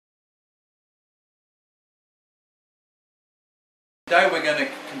Today we're going to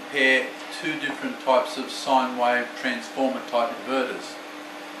compare two different types of sine wave transformer type inverters.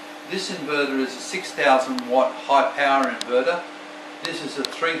 This inverter is a 6,000 watt high power inverter. This is a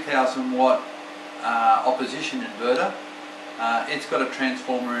 3,000 watt opposition inverter. It's got a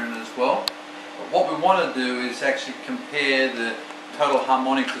transformer in it as well. But what we want to do is actually compare the total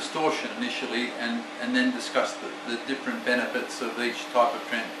harmonic distortion initially and then discuss the different benefits of each type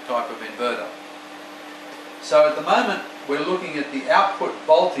of inverter. So at the moment we're looking at the output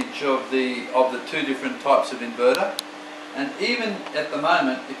voltage of the two different types of inverter, and even at the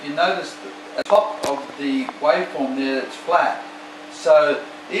moment, if you notice the top of the waveform there, it's flat. So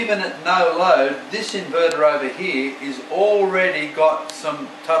even at no load, this inverter over here is already got some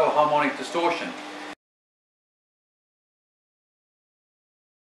total harmonic distortion.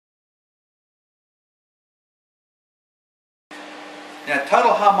 Now,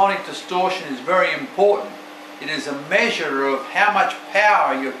 total harmonic distortion is very important. It is a measure of how much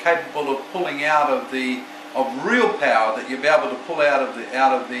power you're capable of pulling out of real power that you'll be able to pull out of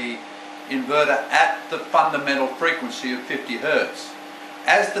the inverter at the fundamental frequency of 50 Hertz.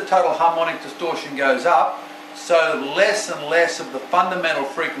 As the total harmonic distortion goes up, so less and less of the fundamental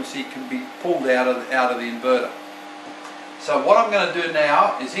frequency can be pulled out of the inverter. So what I'm going to do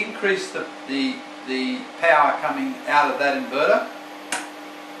now is increase the power coming out of that inverter.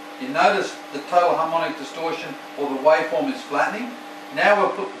 You notice the total harmonic distortion, or the waveform, is flattening. Now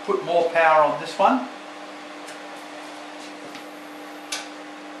we'll put more power on this one.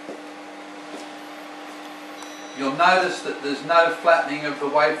 You'll notice that there's no flattening of the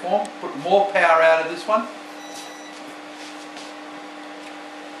waveform. Put more power out of this one.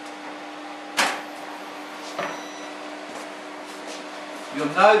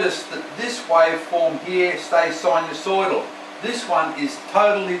 You'll notice that this waveform here stays sinusoidal. This one is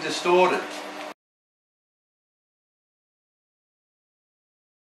totally distorted.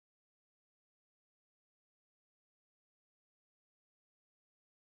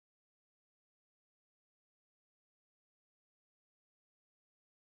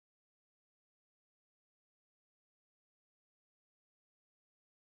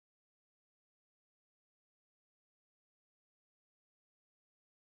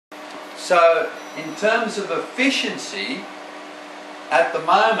 So in terms of efficiency, at the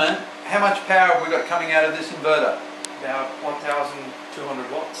moment, how much power have we got coming out of this inverter? About 1,200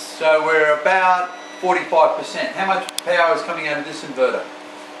 watts. So we're about 45%. How much power is coming out of this inverter?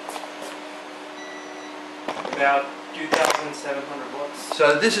 About 2,700 watts.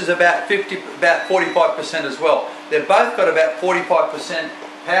 So this is about 45% as well. They've both got about 45%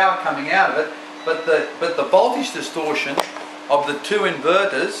 power coming out of it, but the voltage distortion of the two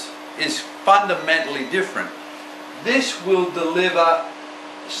inverters is fundamentally different. This will deliver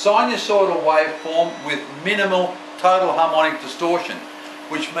sinusoidal waveform with minimal total harmonic distortion,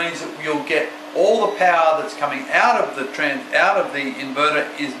 which means that you'll get all the power that's coming out of the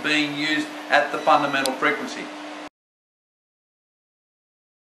inverter is being used at the fundamental frequency.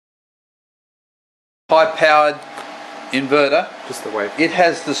 High-powered inverter, just the wave. It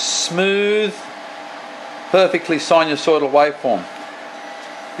has the smooth, perfectly sinusoidal waveform.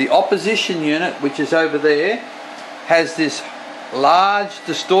 The opposition unit, which is over there, has this large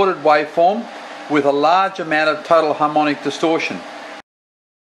distorted waveform with a large amount of total harmonic distortion.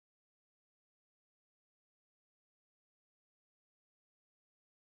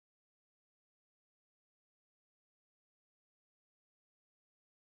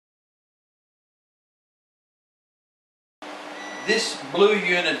 This blue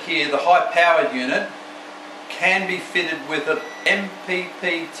unit here, the high powered unit, can be fitted with an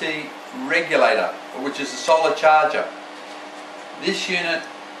MPPT regulator, which is a solar charger. This unit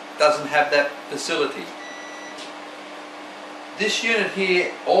doesn't have that facility. This unit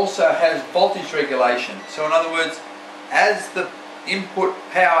here also has voltage regulation. So in other words, as the input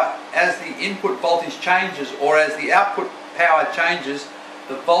voltage changes, or as the output power changes,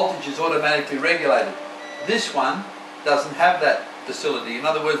 the voltage is automatically regulated. This one doesn't have that facility. In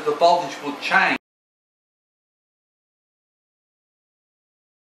other words, the voltage will change.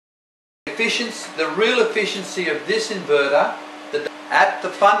 The real efficiency of this inverter at the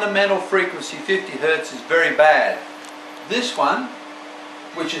fundamental frequency 50 Hertz is very bad. This one,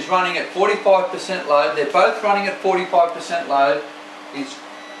 which is running at 45% load, they're both running at 45% load,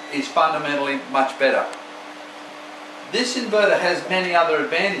 is fundamentally much better. This inverter has many other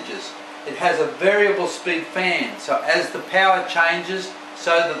advantages. It has a variable speed fan, so as the power changes,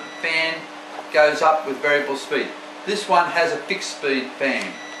 so the fan goes up with variable speed. This one has a fixed speed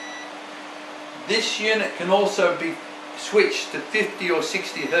fan. This unit can also be switched to 50 or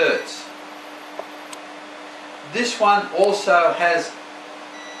 60 Hertz. This one also has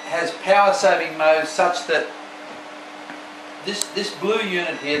power saving mode such that this blue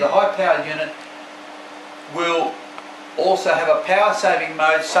unit here, the high power unit, will also have a power saving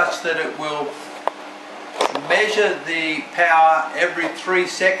mode such that it will measure the power every 3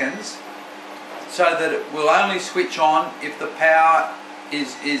 seconds, so that it will only switch on if the power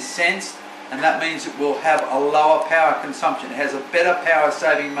is sensed, and that means it will have a lower power consumption. It has a better power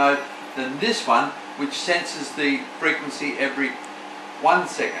saving mode than this one, which senses the frequency every 1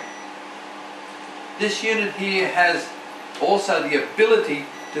 second. This unit here has also the ability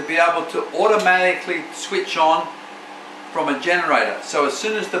to be able to automatically switch on from a generator. So as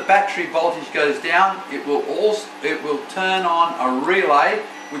soon as the battery voltage goes down, it will turn on a relay,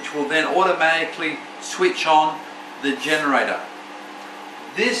 which will then automatically switch on the generator.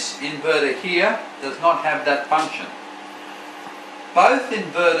 This inverter here does not have that function. Both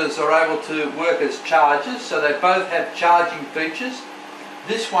inverters are able to work as chargers, so they both have charging features.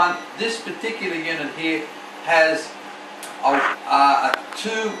 This particular unit here has a 2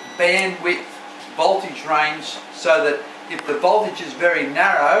 bandwidth voltage range, so that if the voltage is very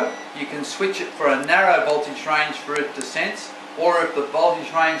narrow, you can switch it for a narrow voltage range for it to sense, or if the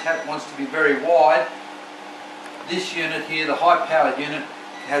voltage range wants to be very wide, this unit here, the high powered unit,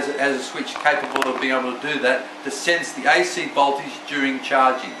 has a switch capable of being able to do that, to sense the AC voltage during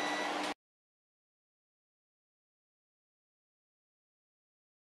charging.